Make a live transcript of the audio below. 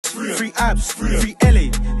free abs, free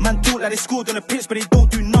LA. Man talk like they scored on the pitch, but they don't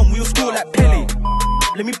do none. We all score like Pele.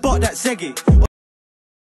 Let me bot that Ziggy.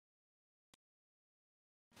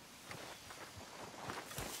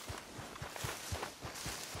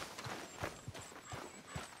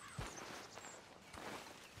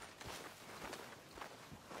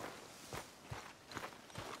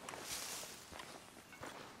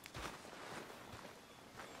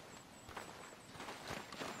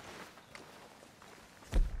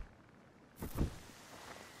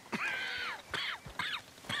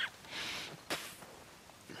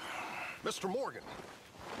 Mr. Morgan,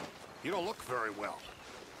 you don't look very well.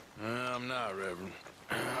 I'm not, Reverend.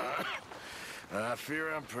 I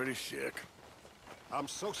fear I'm pretty sick. I'm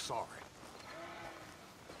so sorry.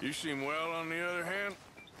 You seem well, on the other hand?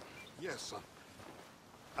 Yes,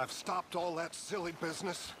 I've stopped all that silly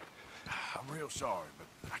business. I'm real sorry,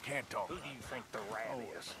 but I can't talk. Who do you think the rat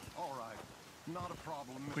is? All right, not a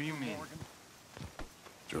problem, Mr. What do you mean? Morgan.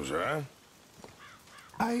 Josiah?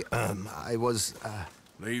 I was,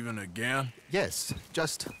 Leaving again? yes,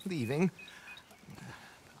 just leaving.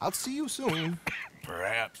 I'll see you soon.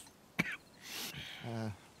 Perhaps.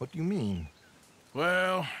 What do you mean?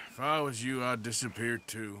 Well, if I was you, I'd disappear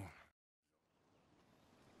too.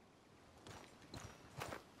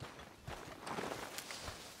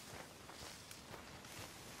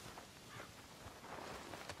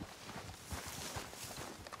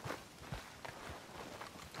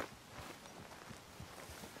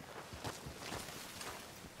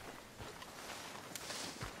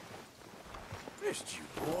 Missed you,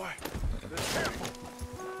 boy.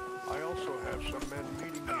 I also have some men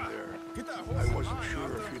meeting me there. I wasn't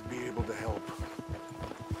sure if you'd be able to help.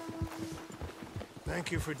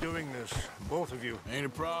 Thank you for doing this, both of you. Ain't a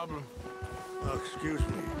problem. Excuse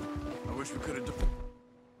me. I wish we could have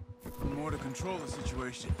done more to control the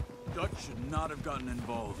situation. Dutch should not have gotten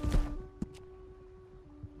involved.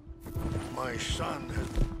 My son has...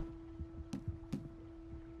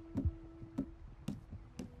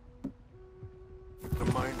 a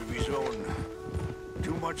mind of his own.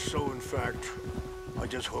 Too much so, in fact. I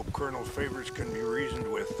just hope Colonel Favors can be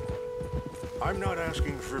reasoned with. I'm not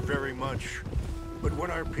asking for very much, but when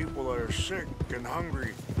our people are sick and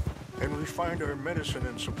hungry, and we find our medicine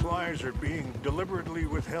and supplies are being deliberately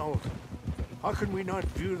withheld, how can we not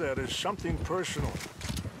view that as something personal?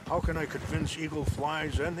 How can I convince Eagle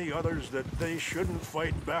Flies and the others that they shouldn't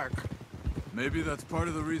fight back? Maybe that's part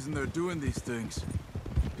of the reason they're doing these things.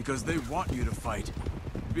 Because they want you to fight.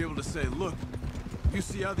 Be able to say, look, you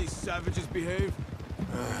see how these savages behave?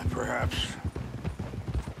 Perhaps.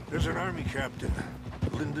 There's an army captain,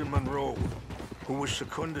 Lyndon Monroe, who was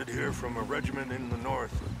seconded here from a regiment in the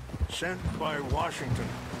north, sent by Washington.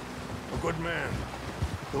 A good man.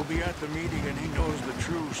 He'll be at the meeting and he knows the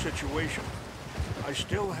true situation. I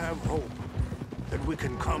still have hope that we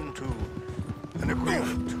can come to an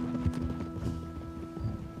agreement.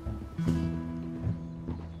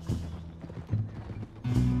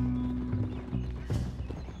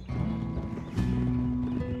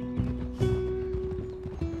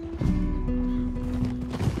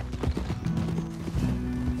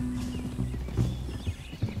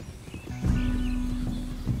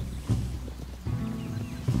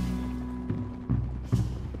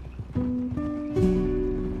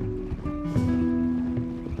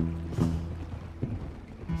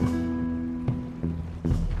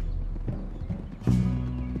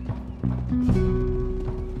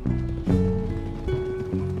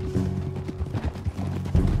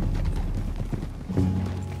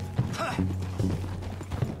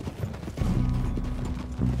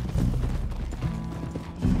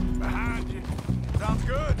 Behind you. Sounds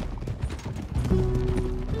good.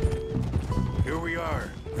 Here we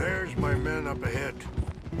are. There's my men up ahead.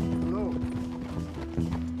 Hello.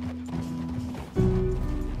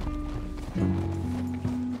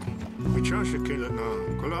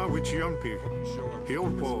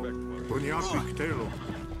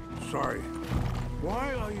 Sorry.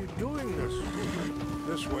 Why are you doing this?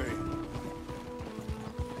 This way.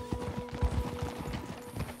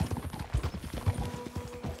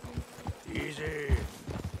 Easy.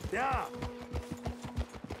 Yeah.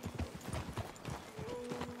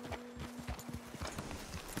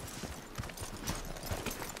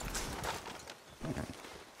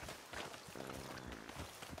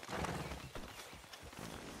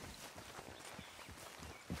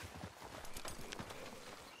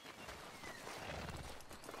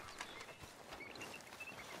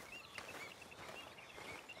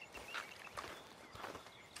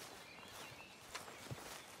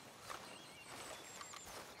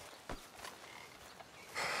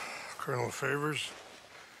 Colonel Favors,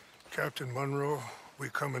 Captain Monroe, We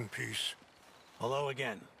come in peace. Hello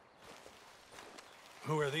again.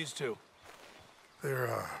 Who are these two?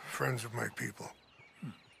 They're, friends of my people.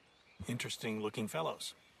 Interesting looking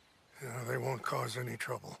fellows. Yeah, they won't cause any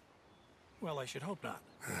trouble. Well, I should hope not.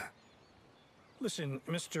 Listen,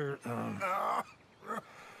 Mr.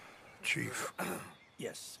 Chief.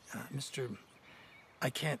 Yes, Mr. I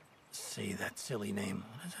can't say that silly name.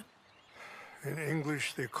 What is it? In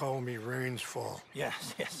English, they call me Rains Fall.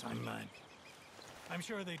 Yes, yes, I'm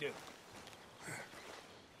sure they do.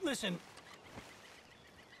 Listen,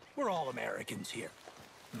 we're all Americans here,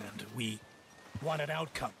 and we want an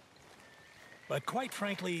outcome. But quite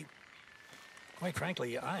frankly,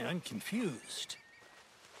 I'm confused.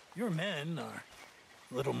 Your men are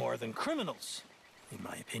little more than criminals, in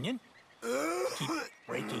my opinion. Keep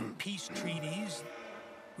breaking peace treaties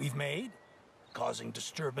we've made, causing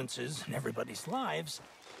disturbances in everybody's lives.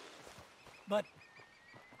 But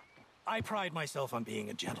I pride myself on being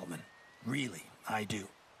a gentleman. Really, I do.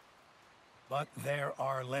 But there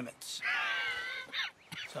are limits.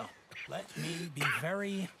 So, let me be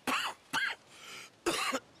very...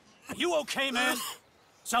 You okay, man?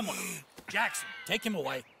 Someone. Jackson, take him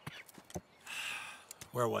away.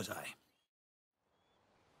 Where was I?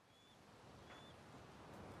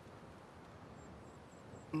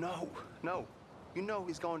 No. You know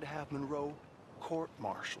he's going to have Monroe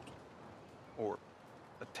court-martialed. Or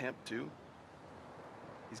attempt to.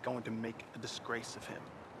 He's going to make a disgrace of him.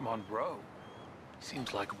 Monroe?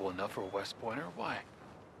 Seems likable enough for a West Pointer. Why?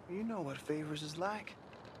 You know what Favors is like.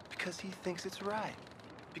 Because he thinks it's right.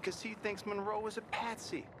 Because he thinks Monroe is a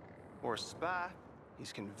patsy. Or a spy.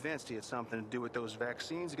 He's convinced he had something to do with those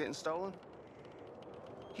vaccines getting stolen.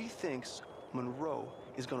 He thinks Monroe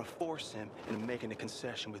is gonna force him into making a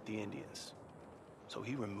concession with the Indians. So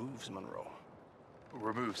he removes Monroe.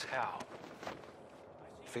 Removes how?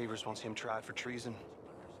 Favors wants him tried for treason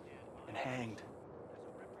and hanged.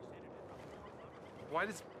 Why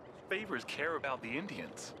does Favors care about the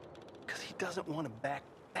Indians? Because he doesn't want to back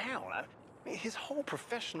down. I mean, his whole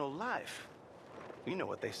professional life. You know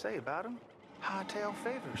what they say about him. Hightail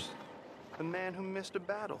Favors. The man who missed a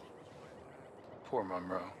battle. Poor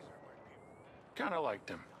Monroe. Kinda liked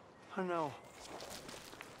him. I know.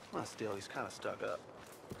 Well, still, he's kind of stuck up.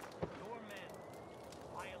 Your men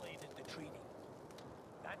violated the treaty.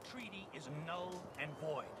 That treaty is null and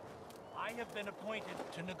void. I have been appointed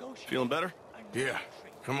to negotiate. Feeling better? Yeah.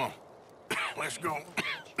 Come on. Let's go.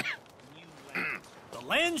 The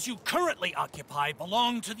lands you currently occupy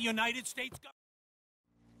belong to the United States government.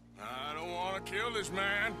 I don't want to kill this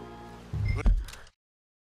man.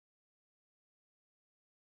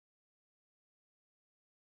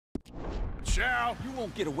 Shall? You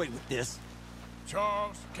won't get away with this.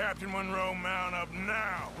 Charles, Captain Monroe, mount up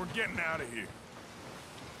now. We're getting out of here.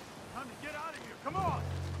 Time to get out of here. Come on.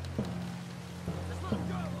 Let's let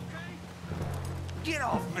go, okay? Get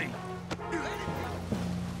off me. Let it go.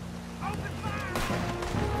 Open fire.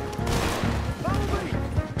 Follow me.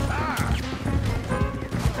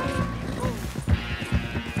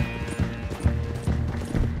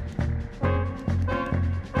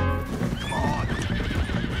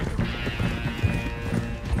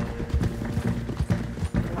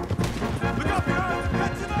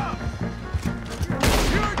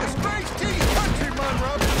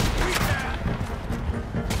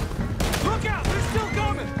 Look out! They're still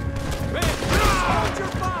coming!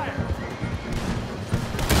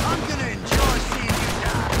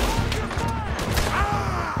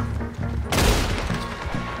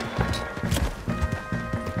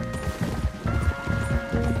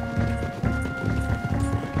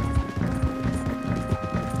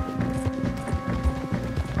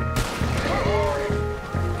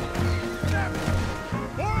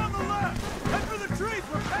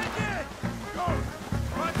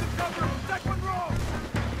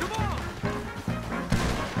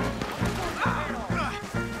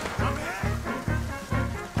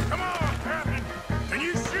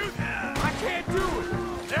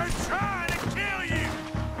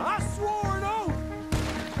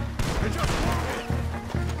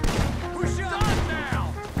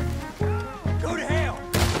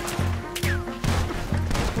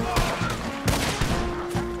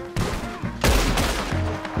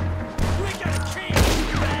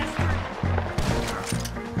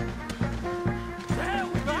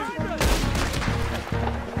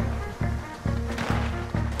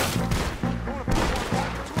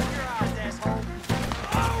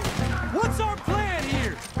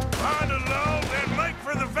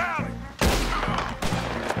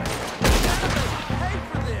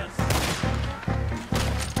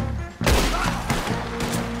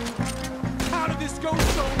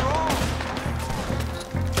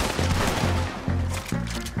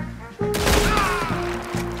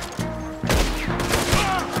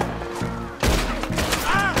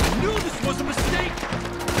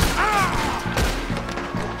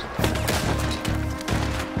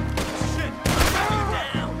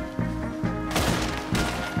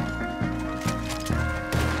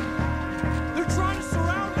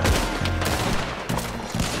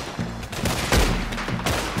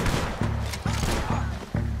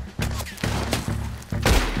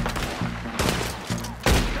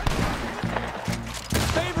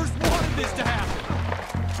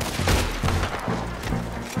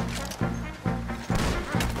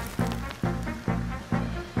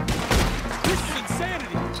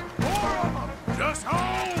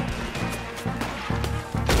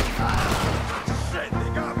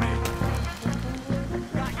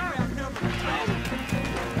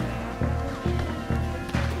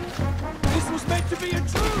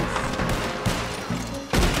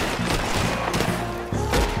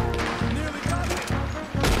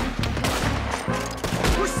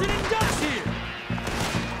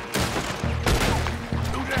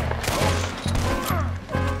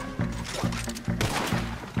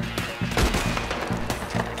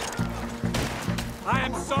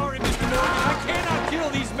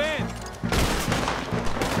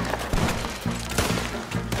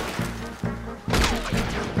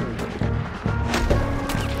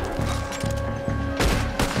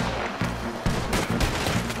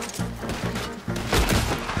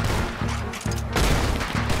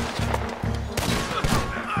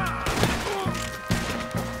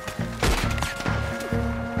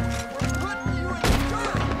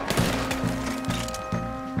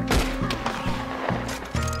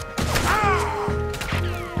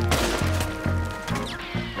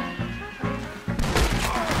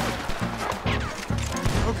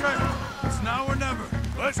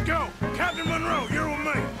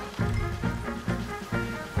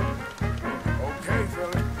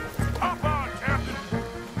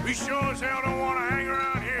 We sure as hell don't want to hang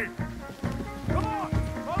around here. Come on,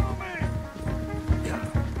 follow me.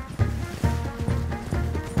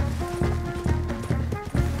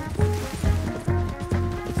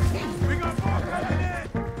 We got more coming in.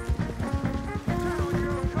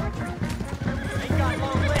 Ain't got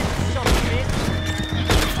long left, son of a bitch.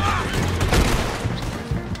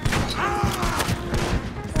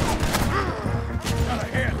 Got a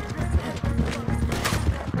hit.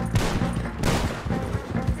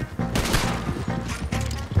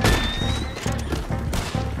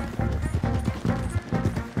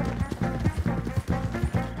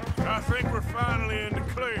 I think we're finally in the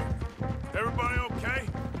clear. Everybody okay?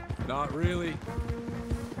 Not really.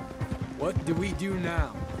 What do we do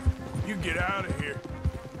now? You get out of here.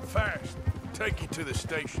 Fast. Take you to the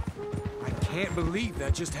station. I can't believe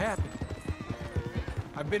that just happened.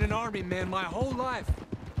 I've been an army man my whole life.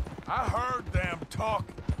 I heard them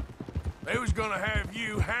talking. They was gonna have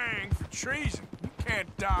you hanged for treason. You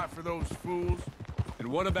can't die for those fools. And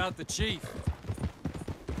what about the chief?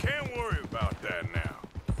 Can't worry about that now.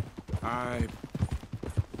 I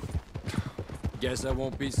guess I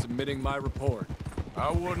won't be submitting my report. I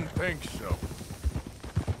wouldn't think so.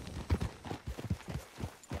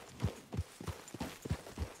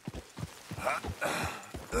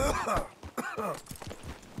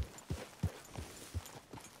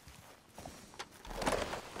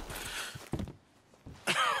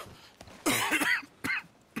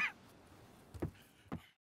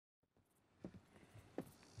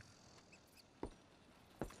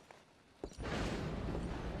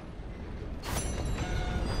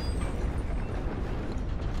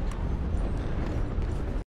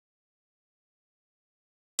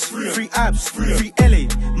 Free abs, free LA.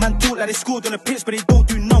 Man talk like they scored on the pitch, but they don't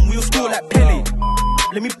do none. We all score like Pele.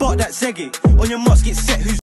 Let me bark that Zeggy. On your marks, get set. Who's